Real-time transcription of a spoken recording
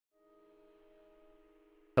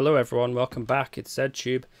Hello everyone, welcome back. It's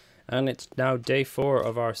ZedTube and it's now day 4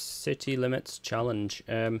 of our City Limits challenge.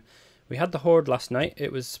 We had the Horde last night.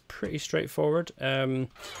 It was pretty straightforward.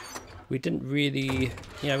 We didn't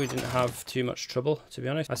have too much trouble, to be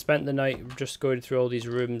honest. I spent the night just going through all these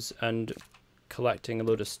rooms and collecting a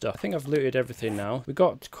load of stuff. I think I've looted everything now. We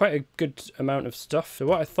got quite a good amount of stuff. So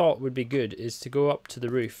what I thought would be good is to go up to the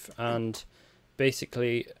roof and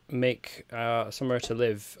basically make somewhere to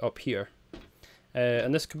live up here.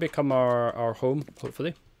 And this could become our home,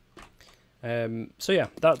 hopefully. So yeah,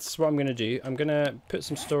 that's what I'm going to do. I'm going to put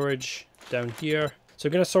some storage down here. So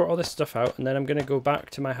I'm going to sort all this stuff out, and then I'm going to go back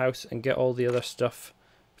to my house and get all the other stuff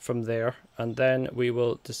from there. And then we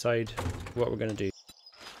will decide what we're going to do.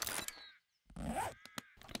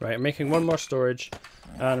 Right, I'm making one more storage,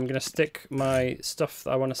 and I'm going to stick my stuff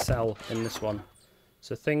that I want to sell in this one.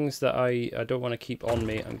 So things that I don't want to keep on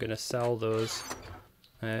me, I'm going to sell those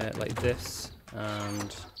like this.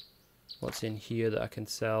 And what's in here that I can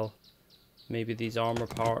sell? Maybe these armor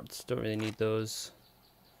parts, don't really need those.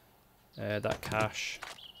 That cash.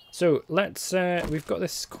 So let's we've got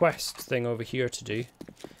this quest thing over here to do,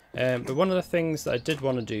 but one of the things that I did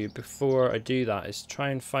want to do before I do that is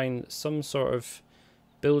try and find some sort of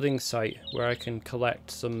building site where I can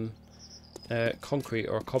collect some concrete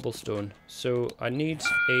or cobblestone. So I need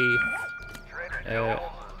a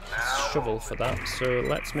shovel for that, so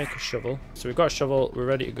let's make a shovel. So we've got a shovel, we're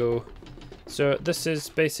ready to go. So this is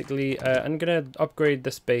basically I'm gonna upgrade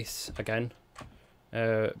this base again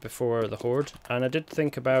before the Horde, and I did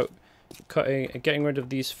think about getting rid of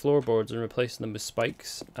these floorboards and replacing them with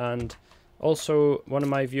spikes. And also one of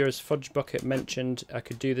my viewers, Fudge Bucket, mentioned I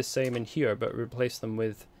could do the same in here but replace them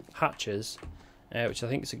with hatches, which I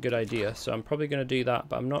think is a good idea. So I'm probably going to do that,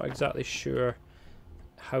 but I'm not exactly sure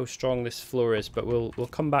how strong this floor is, but we'll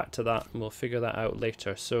come back to that and we'll figure that out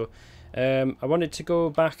later. So I wanted to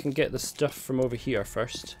go back and get the stuff from over here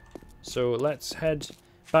first. So let's head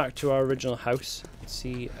back to our original house.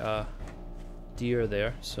 See a deer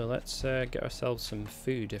there, so let's get ourselves some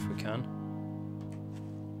food if we can.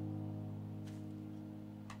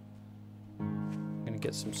 I'm gonna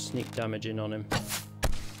get some sneak damage in on him.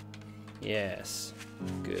 Yes,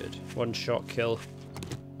 good. One shot kill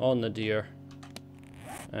on the deer.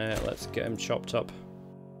 Let's get him chopped up.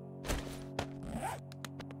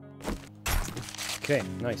 Okay,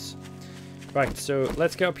 nice. Right, so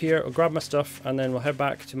let's get up here, I'll grab my stuff, and then we'll head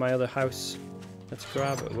back to my other house. Let's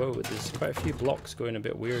grab... Whoa, there's quite a few blocks going a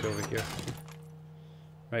bit weird over here.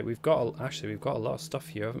 Right, we've got a lot of stuff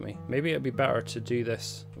here, haven't we? Maybe it'd be better to do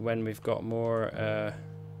this when we've got more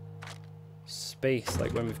space,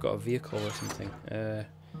 like when we've got a vehicle or something.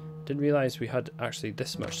 Didn't realise we had actually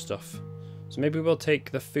this much stuff. So maybe we'll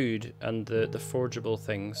take the food and the forgeable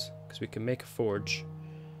things, because we can make a forge.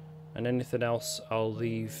 And anything else I'll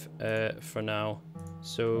leave for now.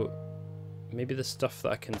 So maybe the stuff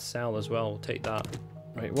that I can sell as well, we'll take that.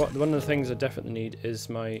 Right, one of the things I definitely need is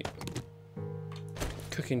my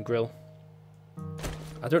cooking grill.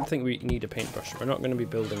 I don't think we need a paintbrush. We're not going to be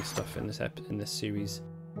building stuff in this series.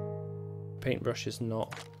 Paintbrush is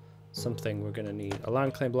not something we're going to need. A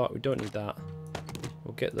land claim block, we don't need that.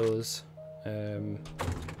 We'll get those. Okay,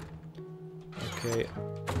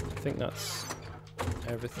 I think that's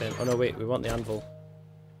everything. Oh no, wait, we want the anvil.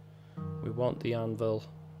 We want the anvil.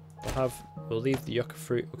 We'll leave the yucca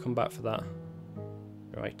fruit, we'll come back for that.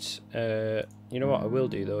 Right, you know what I will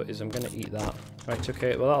do though, is I'm going to eat that. Right,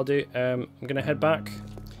 okay, well that'll do. I'm going to head back.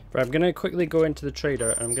 Right, I'm going to quickly go into the trader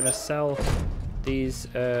and I'm going to sell these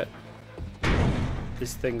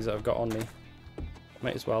things that I've got on me.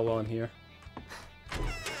 Might as well while I'm here.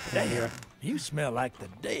 Damn, you smell like the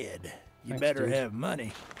dead. You Thanks, better dude. Have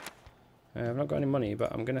money. I've not got any money,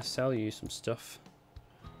 but I'm going to sell you some stuff.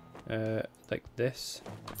 Like this.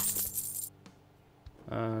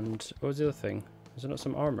 And what was the other thing? Was there not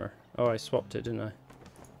some armor? Oh, I swapped it, didn't I?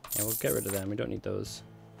 Yeah, we'll get rid of them. We don't need those.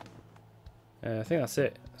 I think that's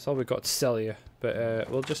it. That's all we've got to sell you. But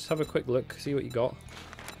we'll just have a quick look, see what you got.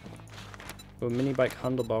 Oh, mini bike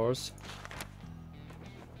handlebars.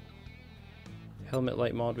 Helmet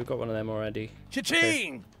light mod, we've got one of them already.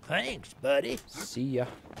 Cha-ching! Okay. Thanks, buddy. See ya.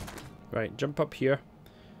 Right, jump up here.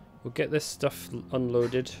 We'll get this stuff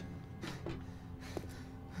unloaded.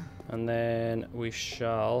 And then we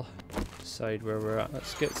shall decide where we're at.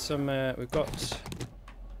 Let's get some, we've got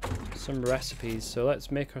some recipes, so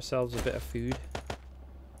let's make ourselves a bit of food.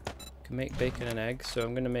 We can make bacon and eggs, so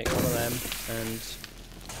I'm going to make one of them. And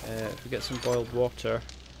if we get some boiled water,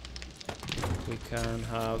 we can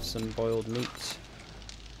have some boiled meat.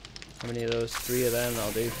 How many of those? 3 of them,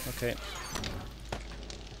 that'll do. Okay.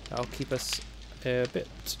 That'll keep us a bit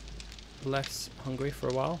less hungry for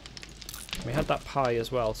a while. We had that pie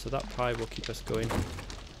as well, so that pie will keep us going.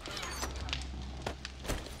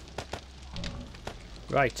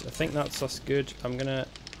 Right, I think that's us good. I'm gonna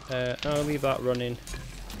I'll leave that running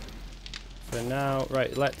for now.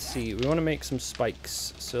 Right, let's see. We want to make some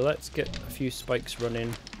spikes, so let's get a few spikes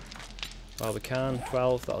running while we can.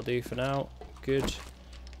 12, that'll do for now. Good.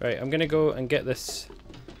 Right, I'm gonna go and get this,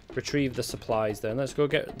 retrieve the supplies then. Let's go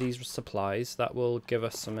get these supplies. That will give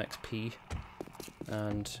us some XP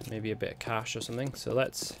and maybe a bit of cash or something. So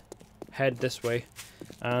let's head this way,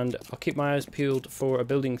 and I'll keep my eyes peeled for a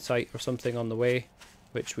building site or something on the way,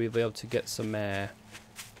 which we'll be able to get some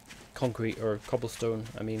concrete or cobblestone,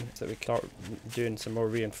 I mean, so that we start doing some more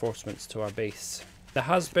reinforcements to our base. There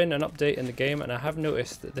has been an update in the game, and I have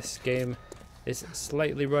noticed that this game is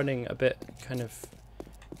slightly running a bit kind of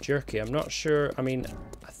jerky. I'm not sure, I mean,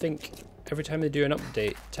 I think every time they do an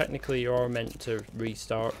update, technically you are meant to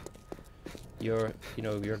restart your, you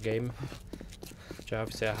know, your game, which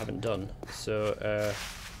obviously I haven't done, so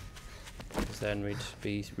because then we'd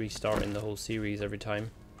be restarting the whole series every time,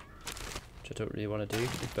 which I don't really want to do.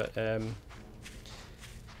 But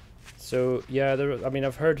so yeah, I mean,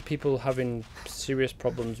 I've heard people having serious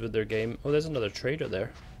problems with their game. Oh, there's another trader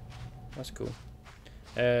there. That's cool.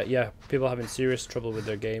 Yeah, people having serious trouble with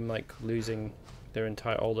their game, like losing their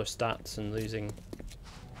all their stats and losing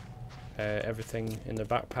everything in their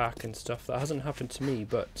backpack and stuff. That hasn't happened to me,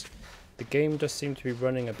 but the game does seem to be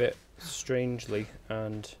running a bit strangely,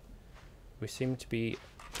 and we seem to be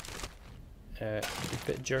a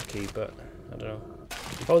bit jerky, but I don't know.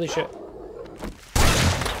 Holy shit!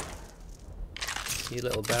 You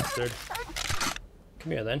little bastard.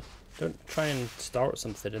 Come here then. Don't try and start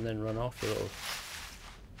something and then run off, you little...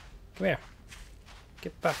 Come here.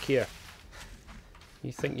 Get back here.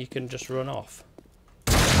 You think you can just run off?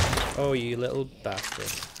 Oh, you little bastard.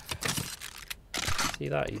 See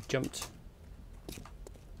that? He jumped.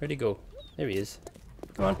 Where'd he go? There he is.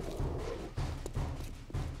 Come on.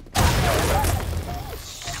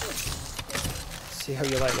 See how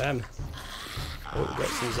you like them. Oh, we got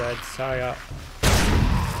some Zeds. Hurry up.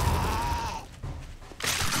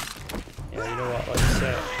 Yeah, you know what? Let's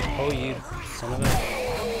oh, you son of a...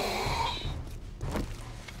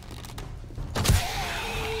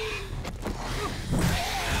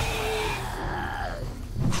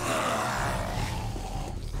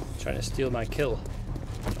 Trying to steal my kill.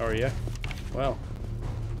 Are you? Well,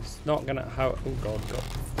 it's not gonna... Oh god, got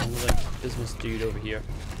another business dude over here.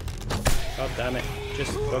 God damn it.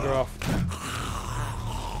 Just bugger off.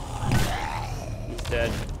 He's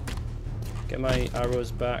dead. Get my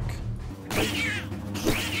arrows back.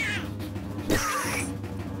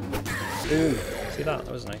 Boom. See that?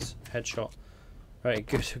 That was nice. Headshot. Right,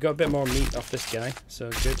 good. We've got a bit more meat off this guy, so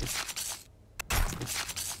good.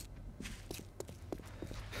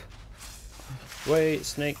 Wait,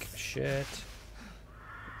 snake. Shit.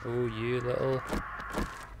 Oh, you little...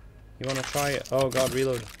 You wanna try it? Oh god,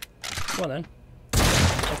 reload. Come on then.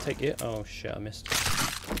 I'll take it. Oh shit, I missed.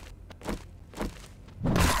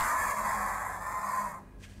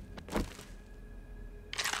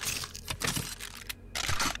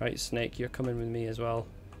 Right, snake, you're coming with me as well.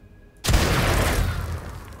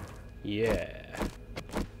 Yeah.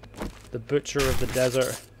 The butcher of the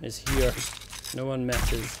desert is here. No one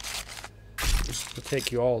messes. We'll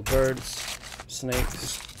take you all. Birds,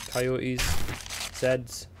 snakes, coyotes,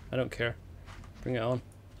 Zeds. I don't care. Bring it on.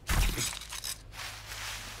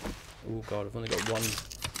 Oh god, I've only got one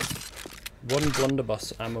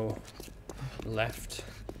blunderbuss ammo left.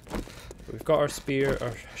 But we've got our spear,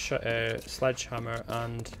 our sledgehammer,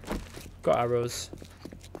 and got arrows.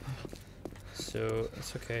 So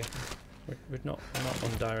it's okay. We're not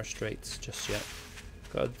on dire straits just yet.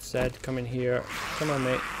 Got a Zed coming here. Come on,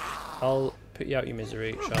 mate. I'll put you out your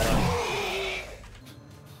misery, shall I?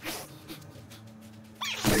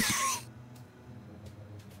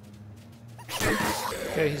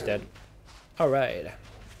 Okay, he's dead. Alright.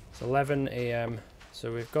 It's 11 AM,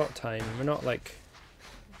 so we've got time. We're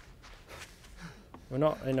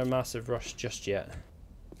not in a massive rush just yet.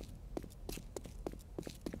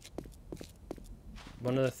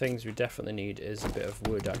 One of the things we definitely need is a bit of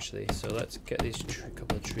wood, actually. So let's get these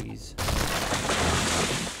couple of trees.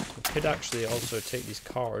 We could actually also take these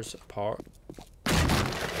cars apart.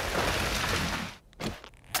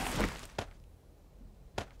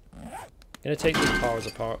 Gonna take these cars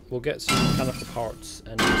apart. We'll get some mechanical parts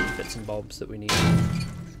and bits and bobs that we need.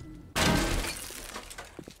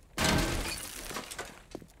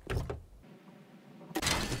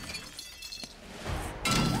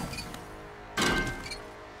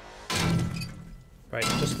 Right,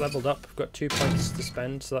 just leveled up. We've got 2 points to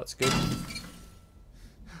spend, so that's good.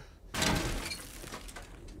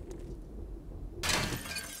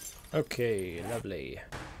 Okay, lovely.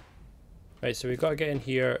 Right, so we've got to get in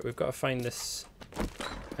here. We've got to find this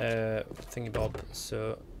thingy bob.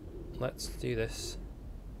 So let's do this.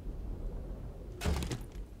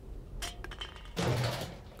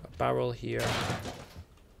 Got a barrel here. I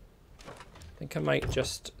think I might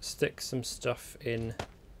just stick some stuff in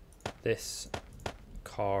this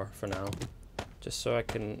car for now, just so I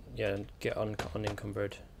can get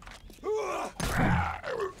unencumbered.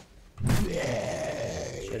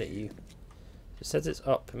 Shit at you. It says it's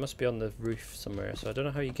up. It must be on the roof somewhere. So I don't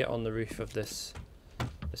know how you get on the roof of this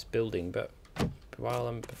building, but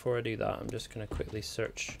before I do that, I'm just gonna quickly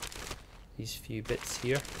search these few bits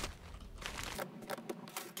here.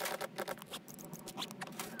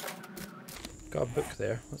 Got a book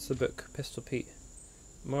there. What's the book? Pistol Pete.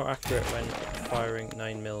 More accurate when firing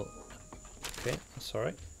 9mm. Okay, that's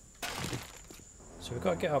alright. So we've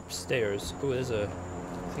got to get upstairs. Oh, there's a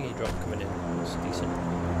thingy drop coming in. That's decent.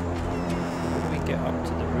 How do we get up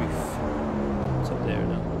to the roof? It's up there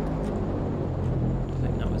now. I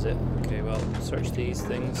think that was it. Okay, well, search these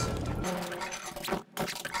things.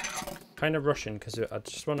 Kind of rushing because I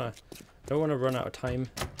just don't want to run out of time.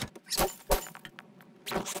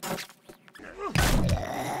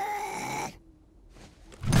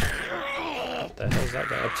 What the hell is that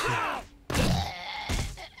guy up to?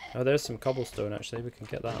 Oh, there's some cobblestone actually. We can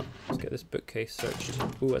get that. Let's get this bookcase searched.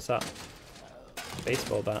 Ooh, what's that?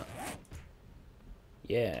 Baseball bat.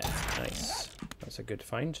 Yeah, nice. That's a good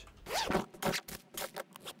find.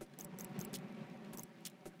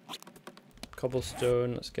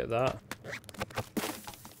 Cobblestone, let's get that.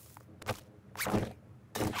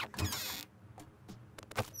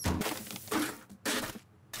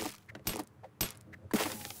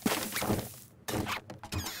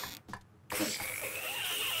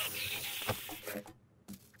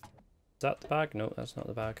 Is that the bag? No, that's not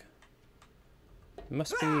the bag. It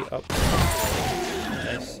must be up.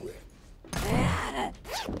 Nice.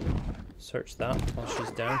 Search that while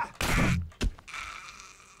she's down.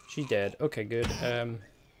 She's dead. Okay, good.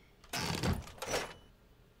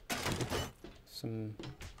 Some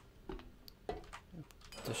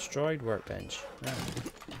destroyed workbench. Yeah.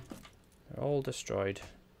 They're all destroyed.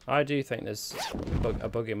 I do think there's a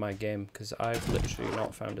bug in my game because I've literally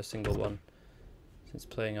not found a single one since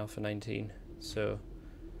playing Alpha 19, so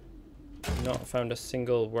not found a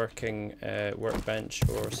single working workbench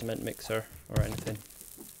or cement mixer or anything.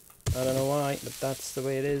 I don't know why, but that's the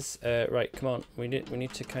way it is. Right, come on, we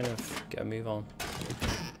need to kind of get a move on.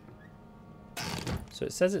 So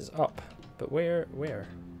it says it's up, but where?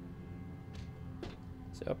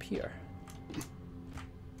 Is it up here?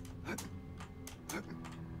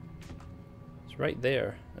 It's right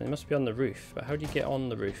there, and it must be on the roof. But how do you get on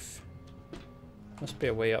the roof? Must be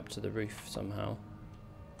a way up to the roof somehow.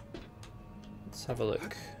 Let's have a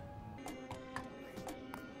look.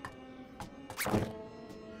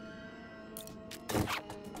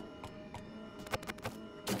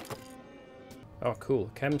 Oh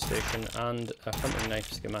cool, chem station and a hunting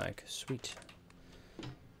knife schematic. Sweet.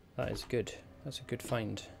 That is good. That's a good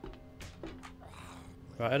find.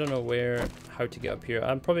 Right, I don't know how to get up here.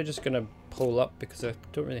 I'm probably just going to pull up because I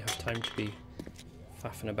don't really have time to be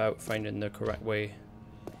faffing about finding the correct way.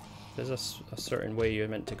 There's a certain way you're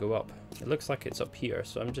meant to go up. It looks like it's up here,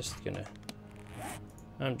 so I'm just gonna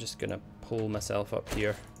pull myself up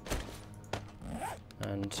here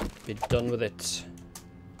and be done with it.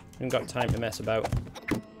 I haven't got time to mess about.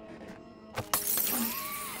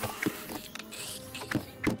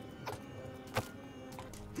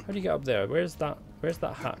 How do you get up there? Where's that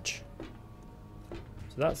hatch?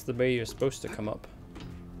 So that's the way you're supposed to come up.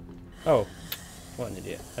 Oh, what an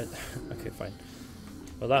idiot. Okay, fine.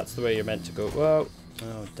 Well, that's the way you're meant to go. Whoa!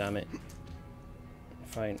 Oh, damn it.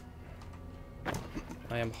 Fine.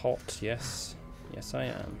 I am hot, yes. Yes, I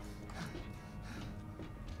am.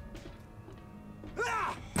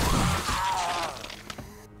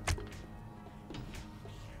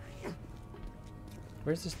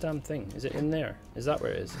 Where's this damn thing? Is it in there? Is that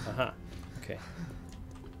where it is? Aha. Okay.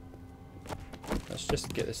 Let's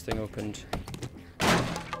just get this thing opened.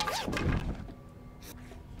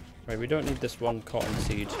 Right, we don't need this one cotton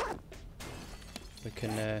seed. We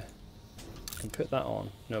can put that on.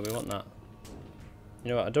 No, we want that.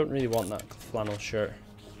 You know what? I don't really want that flannel shirt.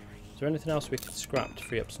 Is there anything else we can scrap to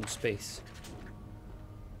free up some space?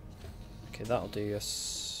 Okay, that'll do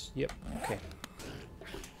us. Yep. Okay.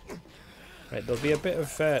 Right, there'll be a bit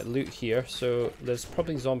of loot here. So there's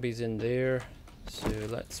probably zombies in there. So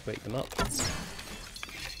let's wake them up.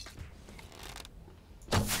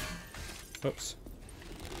 Oops.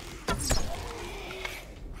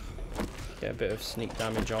 Get a bit of sneak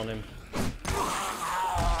damage on him.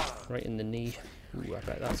 Right in the knee. Ooh, I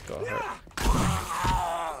bet that's got to hurt.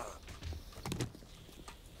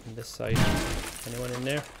 On this side. Anyone in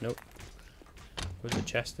there? Nope. There's a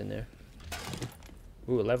chest in there.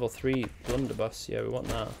 Ooh, a level 3 blunderbuss. Yeah, we want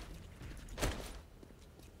that.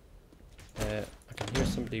 I can hear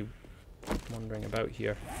somebody wandering about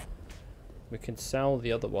here. We can sell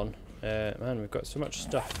the other one. Man, we've got so much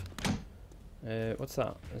stuff. What's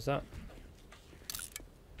that? Is that...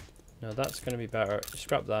 No, that's going to be better.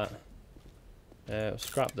 Scrap that.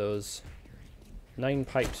 Scrap those. 9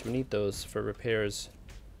 pipes. We need those for repairs.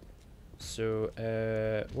 So,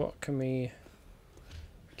 what can we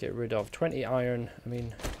get rid of? 20 iron. I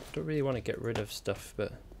mean, I don't really want to get rid of stuff,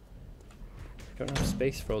 but I don't have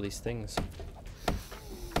space for all these things.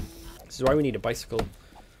 This is why we need a bicycle,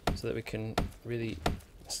 so that we can really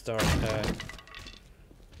start.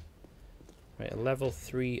 Right, a level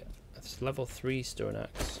 3. That's level 3 stone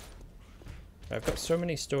axe. I've got so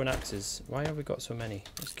many stone axes. Why have we got so many?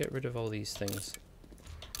 Let's get rid of all these things.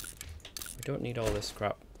 We don't need all this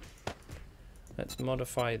crap. Let's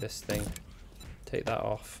modify this thing. Take that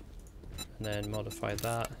off. And then modify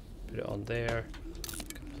that. Put it on there.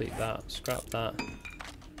 Complete that. Scrap that.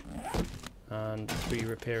 And 3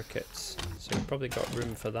 repair kits. So we've probably got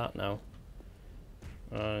room for that now.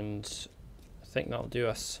 And I think that'll do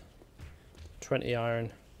us. 20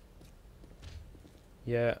 iron.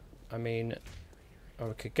 Yeah, I mean... Oh,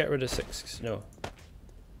 we could get rid of 6. No.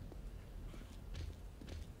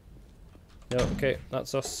 No, okay,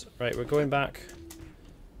 that's us. Right, we're going back.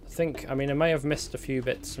 I mean, I might have missed a few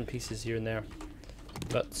bits and pieces here and there,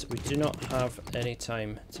 but we do not have any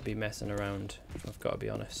time to be messing around, if I've got to be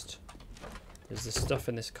honest. There's the stuff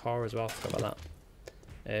in this car as well, I forgot about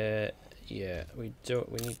that. Yeah, we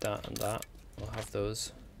need that and that. We'll have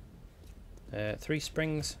those. 3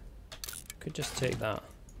 springs. Could just take that.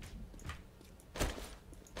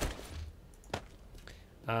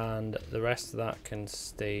 And the rest of that can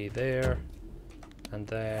stay there, and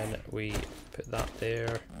then we put that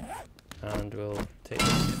there, and we'll take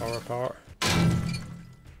this car apart.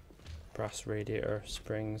 Brass radiator,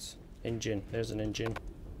 springs, engine. There's an engine.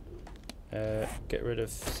 Get rid of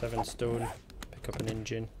 7 stone, pick up an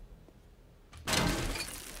engine.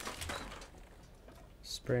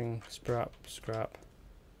 Spring, scrap.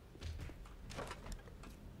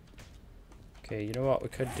 Okay, you know what we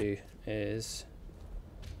could do is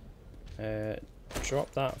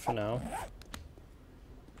drop that for now.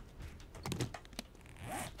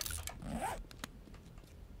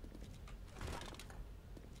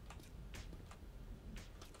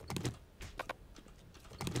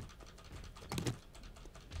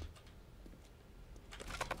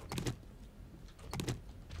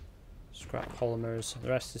 Scrap polymers, the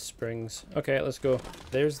rest is springs. Okay, let's go.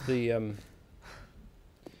 There's the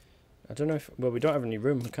I don't know if... Well, we don't have any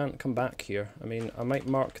room. We can't come back here. I mean, I might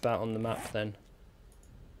mark that on the map then.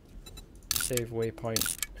 Save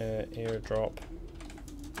waypoint, airdrop.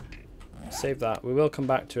 Save that. We will come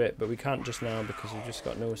back to it, but we can't just now because we've just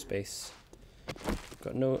got no space.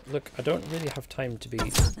 Got no... Look, I don't really have time to be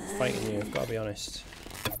fighting you, I've got to be honest.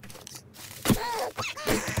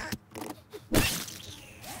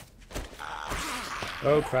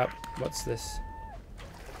 Oh crap, what's this?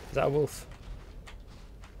 Is that a wolf?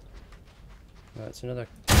 No, it's another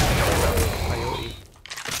coyote.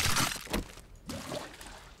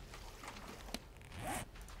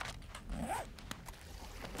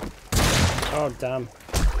 Oh damn.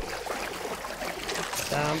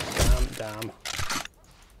 Damn.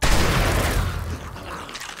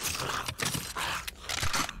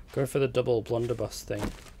 Going for the double blunderbuss thing.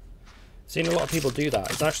 Seen a lot of people do that.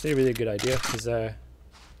 It's actually a really good idea because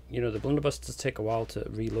you know, the blunderbuss does take a while to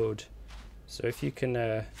reload. So if you can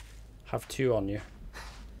have 2 on you,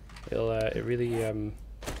 it'll it really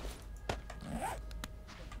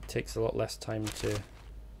takes a lot less time to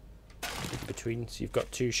between. So you've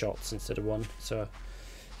got 2 shots instead of 1. So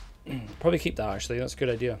probably keep that actually. That's a good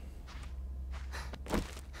idea.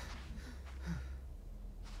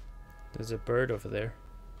 There's a bird over there.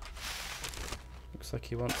 Looks like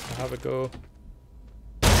he wants to have a go.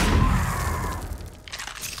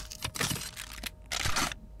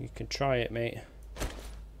 You can try it, mate.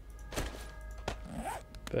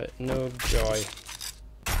 But no joy.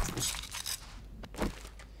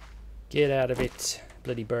 Get out of it,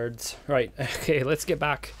 bloody birds. Right, okay, let's get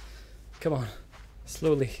back. Come on,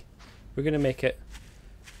 slowly. We're gonna make it.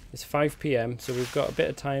 It's 5 PM, so we've got a bit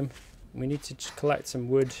of time. We need to collect some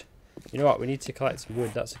wood. You know what, we need to collect some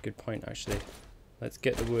wood. That's a good point, actually. Let's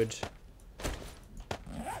get the wood.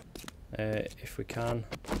 if we can.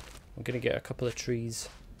 I'm gonna get a couple of trees.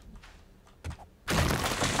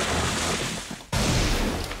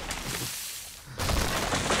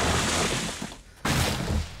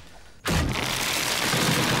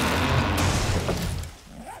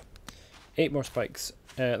 Eight more spikes.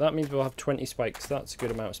 That means we'll have 20 spikes. That's a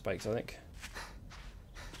good amount of spikes, I think.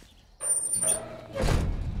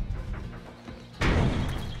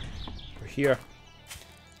 We're here.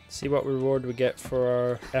 See what reward we get for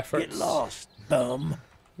our efforts. Get lost, bum.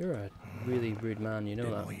 You're a really rude man, you know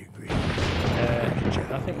that. Oh, you're great.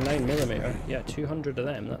 I think 9mm. Yeah, 200 of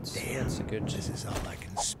them. That's a good. This is all I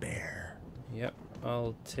can spare. Yep,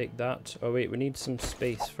 I'll take that. Oh wait, we need some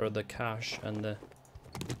space for the cash and the.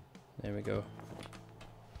 There we go.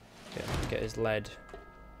 Get his lead.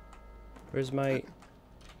 Where's my...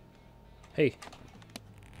 Hey!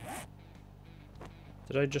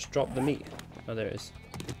 Did I just drop the meat? Oh, there it is.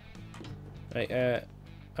 Right,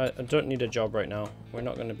 I don't need a job right now. We're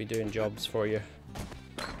not going to be doing jobs for you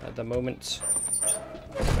at the moment.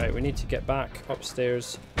 Right, we need to get back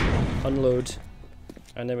upstairs, unload,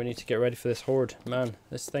 and then we need to get ready for this horde. Man,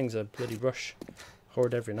 this thing's a bloody rush.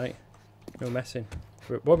 Horde every night. No messing.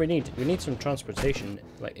 What we need some transportation,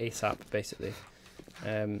 like ASAP, basically,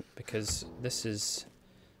 because this is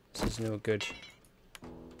no good.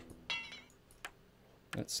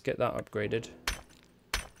 Let's get that upgraded.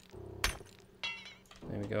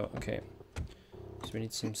 There we go. Okay, so we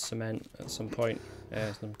need some cement at some point.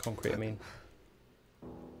 Some concrete, I mean.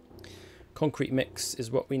 Concrete mix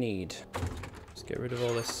is what we need. Let's get rid of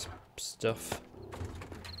all this stuff.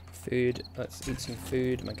 Food. Let's eat some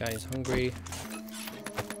food. My guy is hungry.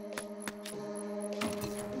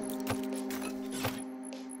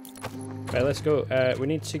 Right, let's go. We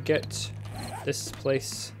need to get this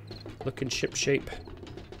place looking ship-shape.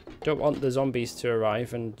 Don't want the zombies to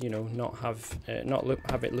arrive and, you know, not have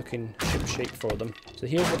it looking ship-shape for them. So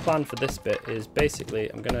here's the plan for this bit. Is basically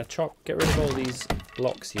I'm gonna get rid of all these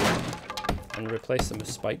blocks here and replace them with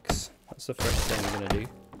spikes. That's the first thing I'm gonna do.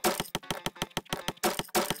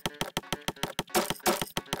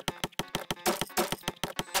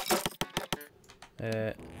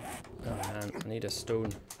 Oh man, I need a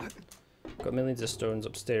stone. Got millions of stones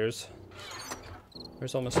upstairs.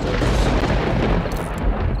 Where's all my stones?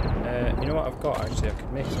 You know what I've got actually? I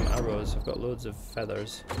could make some arrows. I've got loads of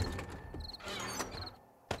feathers.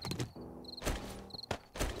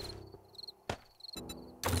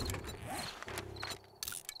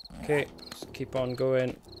 Okay, let's keep on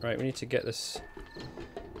going. Right, we need to get this.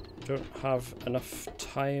 Don't have enough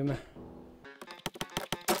time.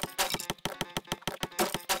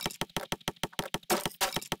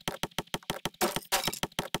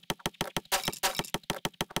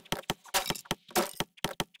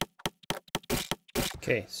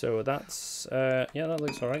 Okay, so that's, yeah, that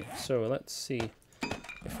looks alright. So let's see.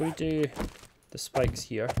 If we do the spikes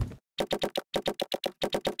here.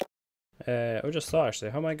 I just thought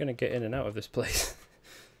actually, how am I going to get in and out of this place?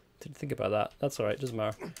 Didn't think about that. That's alright, doesn't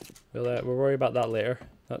matter. We'll worry about that later.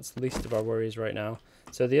 That's the least of our worries right now.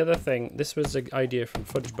 So the other thing, this was an idea from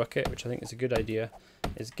Fudge Bucket, which I think is a good idea,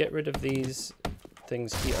 is get rid of these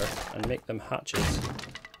things here and make them hatches.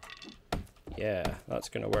 Yeah, that's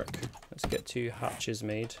going to work. Let's get 2 hatches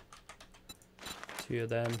made. 2 of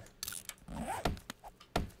them.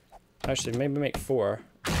 Actually, maybe make 4.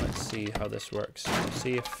 Let's see how this works.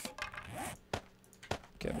 See if...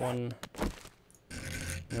 Get one...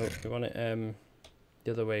 No, we want it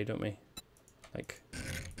the other way, don't we? Like...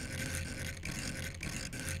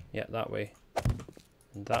 Yeah, that way.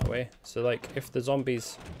 And that way. So like, if the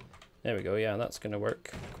zombies... There we go, yeah, that's going to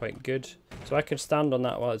work quite good. So I can stand on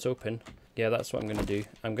that while it's open. Yeah, that's what I'm gonna do.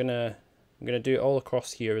 I'm gonna do it all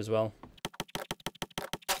across here as well.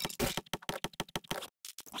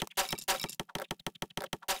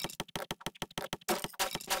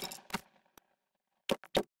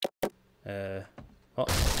 Oh,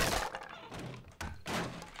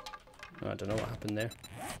 I don't know what happened there.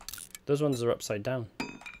 Those ones are upside down.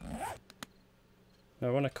 Now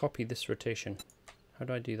I want to copy this rotation. How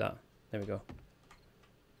do I do that? There we go.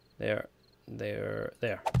 There.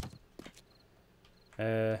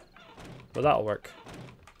 Well, that'll work.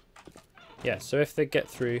 Yeah, so if they get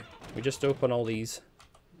through, we just open all these.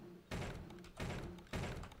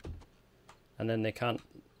 And then they can't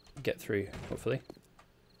get through, hopefully.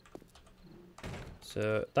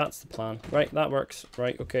 So that's the plan. Right, that works.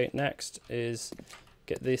 Right, okay, next is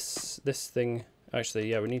get this thing. Actually,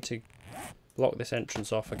 yeah, we need to block this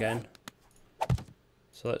entrance off again.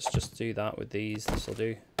 So let's just do that with these. This will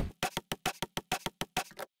do.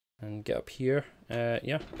 And get up here.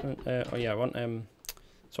 Yeah. Oh yeah, I want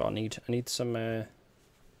that's what I need. I need some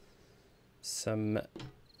some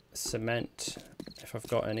cement, if I've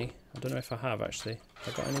got any. I don't know if I have actually.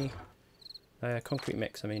 Have I got any concrete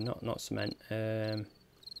mix? I mean, not cement. No,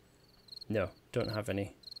 don't have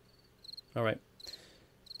any. All right,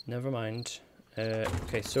 never mind.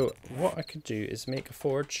 Okay, so what I could do is make a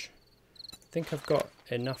forge. I think I've got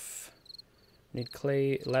enough. Need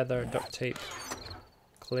clay, leather, duct tape.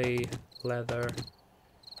 Clay, leather.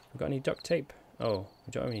 I've got any duct tape? Oh,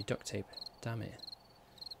 we don't have any duct tape. Damn it.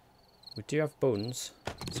 We do have bones,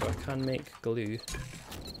 so I can make glue.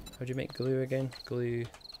 How do you make glue again? Glue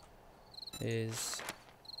is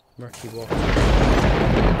murky water.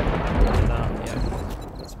 That, yeah.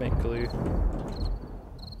 Let's make glue.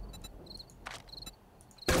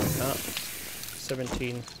 Like that.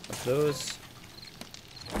 17 of those.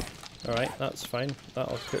 Alright, that's fine.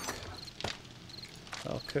 That'll cook.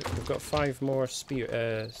 That'll cook. We've got 5 more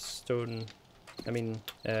spikes.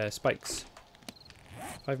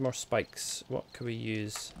 5 more spikes. What can we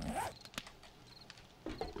use?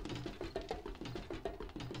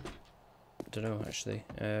 I don't know actually.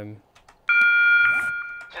 Just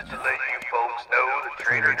to let you folks know that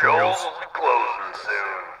Trader Joel's will be closing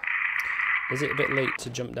soon. Is it a bit late to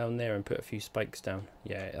jump down there and put a few spikes down?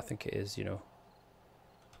 Yeah, I think it is, you know.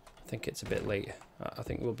 I think it's a bit late. I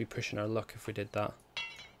think we'll be pushing our luck if we did that.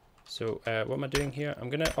 So, what am I doing here? I'm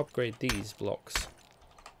going to upgrade these blocks.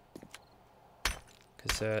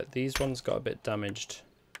 Because these ones got a bit damaged.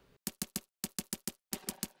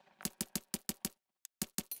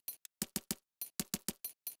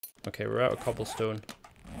 Okay, we're out of cobblestone.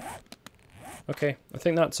 Okay, I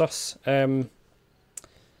think that's us. I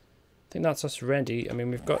think that's us ready. I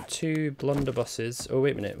mean, we've got 2 blunderbusses. Oh,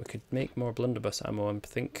 wait a minute. We could make more blunderbuss ammo. I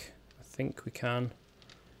think we can.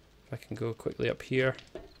 If I can go quickly up here.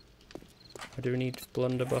 What do we need?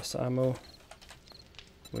 Blunderbuss ammo.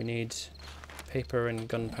 We need paper and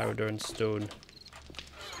gunpowder and stone.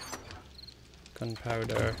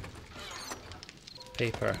 Gunpowder.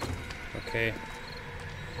 Paper. Okay.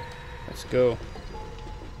 Let's go.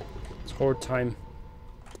 It's horde time.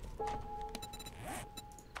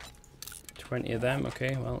 20 of them.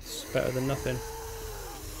 Okay, well, it's better than nothing.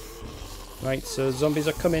 Right, so zombies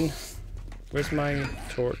are coming. Where's my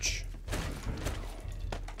torch?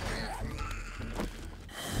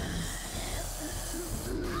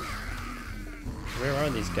 Where are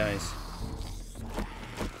these guys?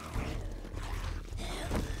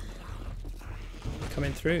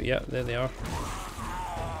 Coming through? Yep, there they are.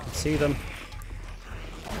 See them.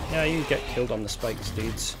 Yeah, you get killed on the spikes,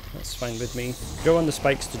 dudes. That's fine with me. Go on the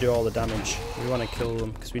spikes to do all the damage. We want to kill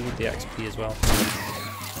them because we need the XP as well.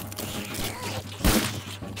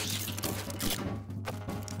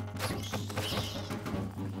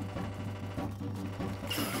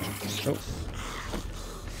 Oh.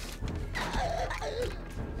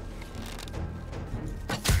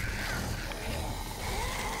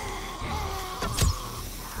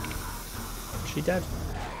 Is she dead? I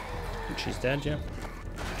think she's dead, yeah.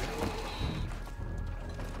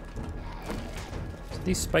 So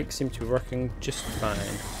these spikes seem to be working just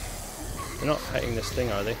fine. They're not hitting this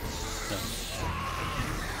thing, are they? No.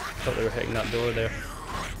 I thought they were hitting that door there.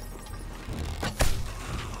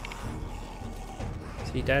 Is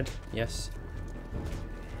he dead? Yes.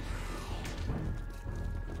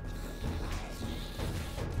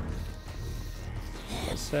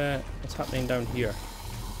 What's happening down here?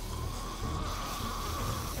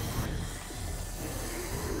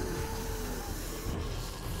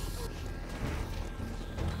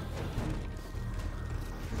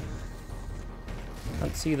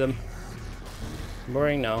 Can't see them. I'm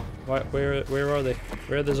worrying now. Where are they?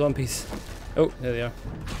 Where are the zombies? Oh, there they are.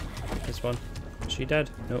 This one. Is she dead?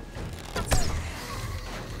 Nope.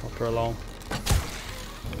 Help her along.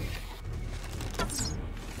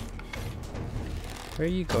 Where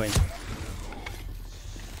are you going?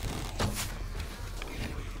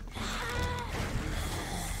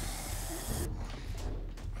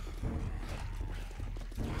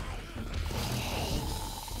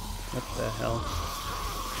 What the hell?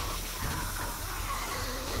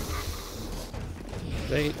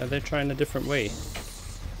 Are they trying a different way?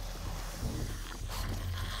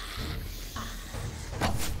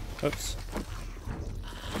 Oops.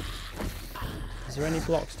 Is there any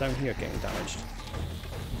blocks down here getting damaged?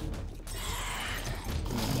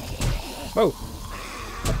 Whoa!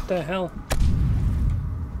 What the hell?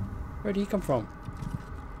 Where did he come from?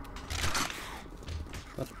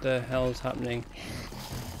 What the hell is happening?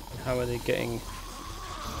 How are they getting...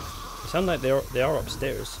 They sound like they are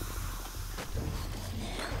upstairs.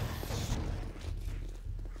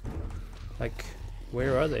 Like,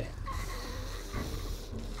 where are they?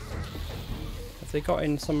 Have they got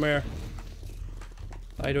in somewhere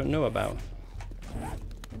that I don't know about.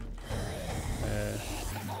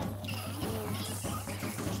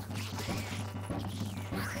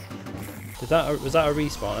 Was that a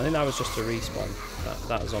respawn? I think that was just a respawn.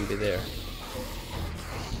 That zombie there.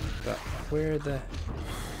 But where the...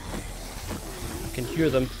 I can hear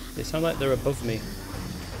them. They sound like they're above me.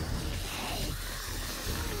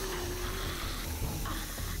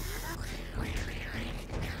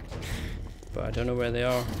 But I don't know where they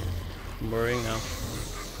are. I'm worrying now.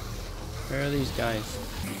 Where are these guys?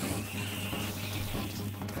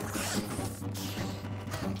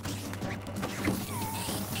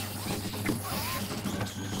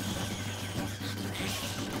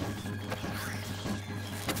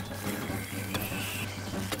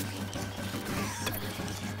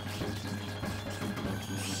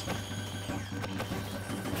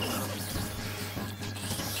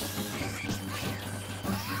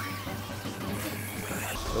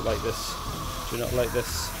 Don't like this. Do not like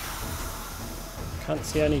this. Can't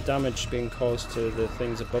see any damage being caused to the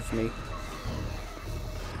things above me.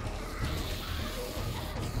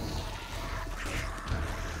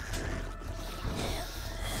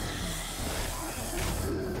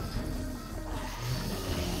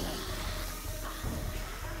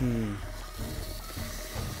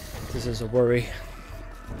 This is a worry.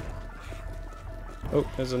 Oh,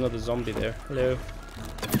 there's another zombie there. Hello.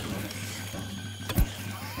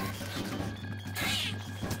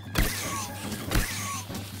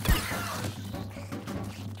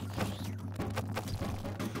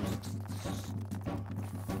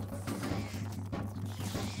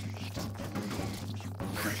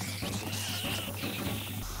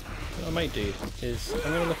 What I might do is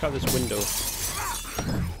I'm going to look out this window.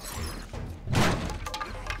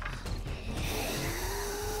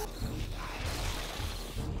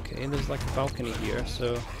 Okay, there's like a balcony here,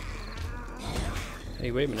 so...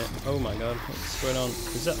 Hey, wait a minute. Oh my god, what's going on?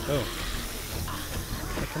 Is that... Oh.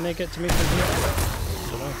 Can they get to me from here? I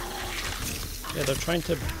don't know. Yeah, they're trying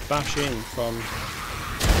to bash in from...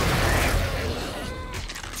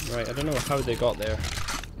 Right, I don't know how they got there,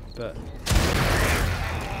 but...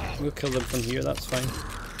 We'll kill them from here, that's fine.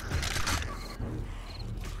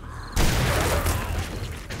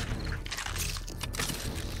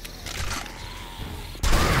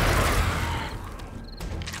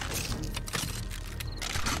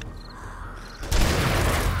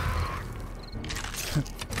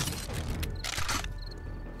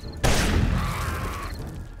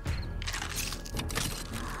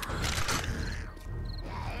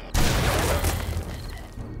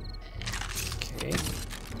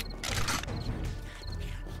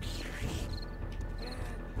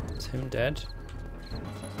 Him dead.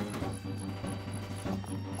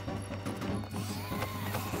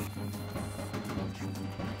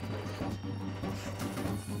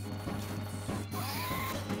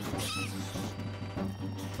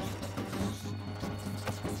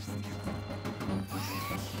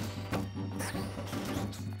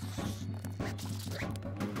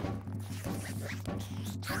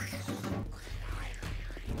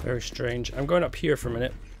 Very strange. I'm going up here for a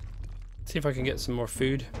minute. See if I can get some more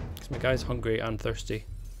food. My guy's hungry and thirsty,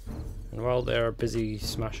 and while they're busy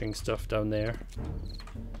smashing stuff down there,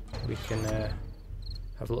 we can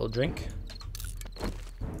have a little drink.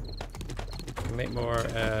 We can make more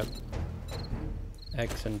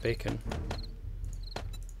eggs and bacon.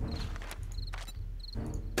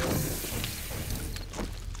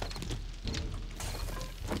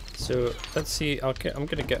 So let's see. I'm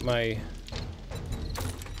gonna get my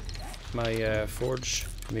forge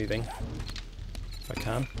moving if I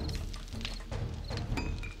can.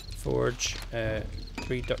 Forge,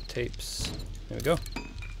 3 duct tapes. There we go.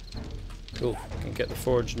 Cool. Can get the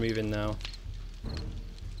forge moving now.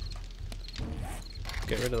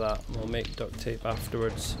 Get rid of that. We'll make duct tape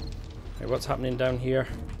afterwards. Okay, what's happening down here?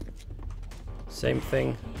 Same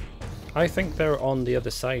thing. I think they're on the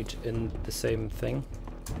other side in the same thing.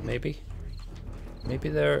 Maybe. Maybe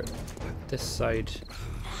they're this side.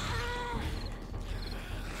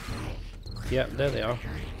 Yep, there they are.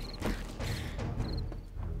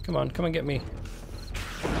 Come on, come and get me.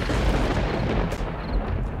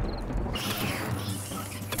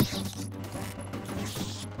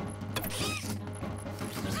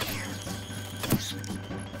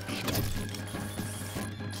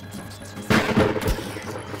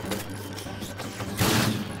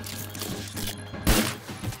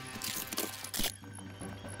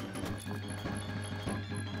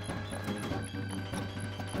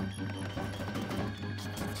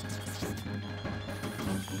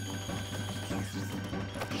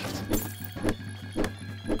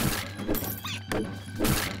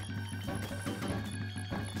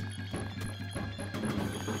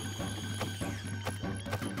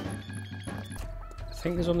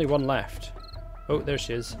 think there's only one left. Oh, there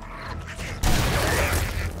she is.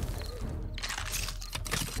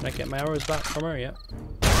 Can I get my arrows back from her? Yeah.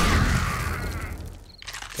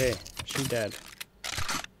 Okay, she dead.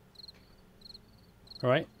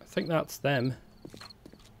 Alright, I think that's them.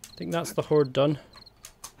 I think that's the horde done.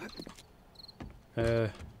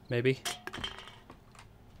 Maybe.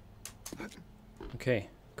 Okay,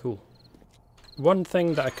 cool. One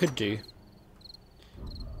thing that I could do,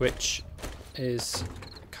 which is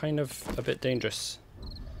kind of a bit dangerous.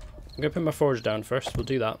 I'm going to put my forge down first, we'll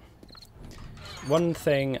do that. One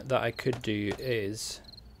thing that I could do is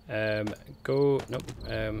I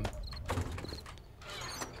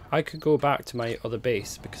could go back to my other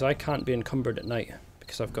base because I can't be encumbered at night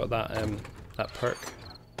because I've got that that perk.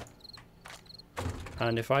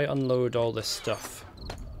 And if I unload all this stuff,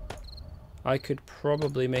 I could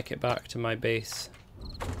probably make it back to my base,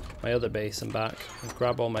 my other base and back, and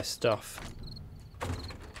grab all my stuff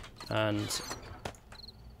and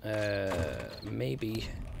maybe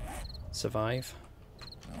survive.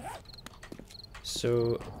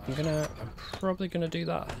 So I'm probably gonna do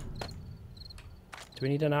that. Do we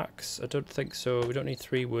need an axe? I don't think so. We don't need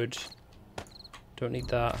 3 wood. Don't need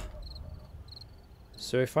that.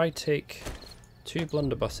 So if I take 2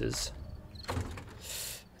 blunderbusses,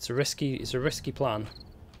 it's a risky plan.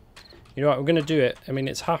 You know what? I'm gonna do it. I mean,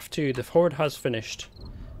 it's 2:30. The horde has finished.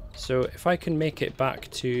 So if I can make it back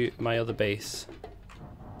to my other base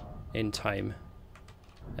in time,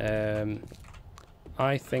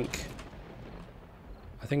 I think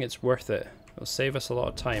it's worth it. It'll save us a lot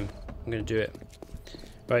of time. I'm gonna do it.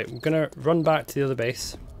 Right, I'm gonna run back to the other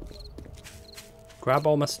base, grab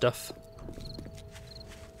all my stuff,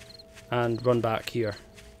 and run back here,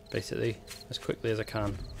 basically, as quickly as I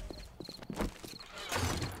can.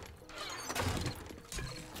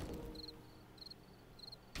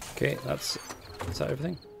 Okay, is that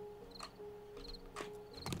everything?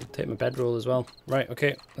 Take my bedroll as well. Right,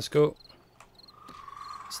 okay, let's go.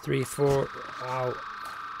 It's 3, 4. Ow.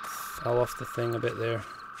 Fell off the thing a bit there.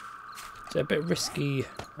 It's a bit risky.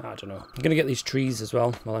 I don't know. I'm gonna get these trees as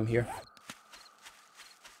well while I'm here.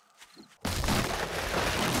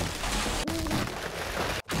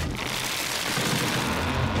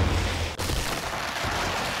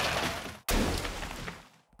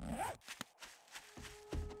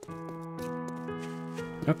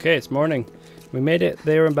 Okay, it's morning. We made it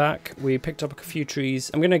there and back. We picked up a few trees.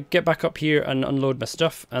 I'm going to get back up here and unload my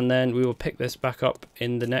stuff, and then we will pick this back up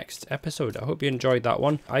in the next episode. I hope you enjoyed that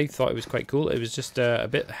one. I thought it was quite cool. It was just a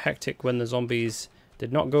bit hectic when the zombies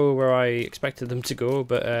did not go where I expected them to go,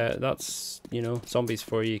 but that's, you know, zombies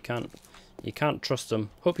for you. You can't trust them.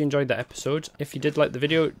 Hope you enjoyed that episode. If you did like the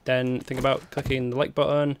video, then think about clicking the like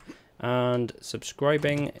button and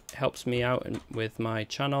subscribing. It helps me out with my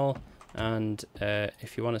channel. And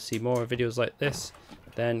if you want to see more videos like this,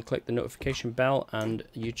 then click the notification bell and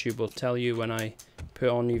YouTube will tell you when I put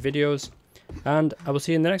on new videos. And I will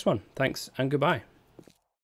see you in the next one. Thanks and goodbye.